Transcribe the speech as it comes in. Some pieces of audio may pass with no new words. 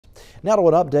Now to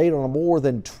an update on a more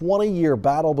than 20-year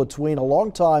battle between a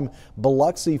longtime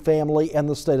Biloxi family and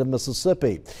the state of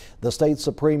Mississippi. The state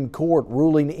Supreme Court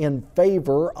ruling in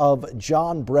favor of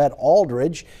John Bret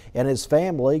Aldrich and his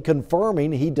family,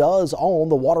 confirming he does own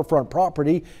the waterfront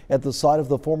property at the site of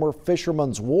the former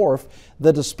Fisherman's Wharf.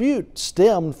 The dispute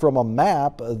stemmed from a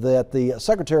map that the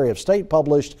Secretary of State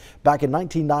published back in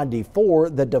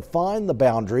 1994 that defined the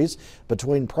boundaries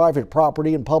between private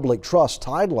property and public trust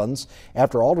tidelands.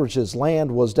 After Aldrich's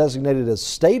land was designated as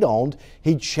state-owned,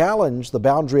 he challenged the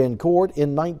boundary in court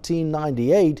in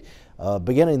 1998,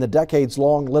 beginning the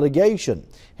decades-long litigation.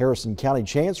 Harrison County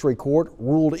Chancery Court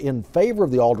ruled in favor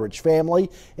of the Aldrich family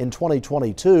in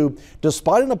 2022.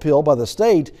 Despite an appeal by the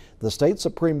state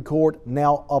Supreme Court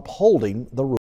now upholding the ruling.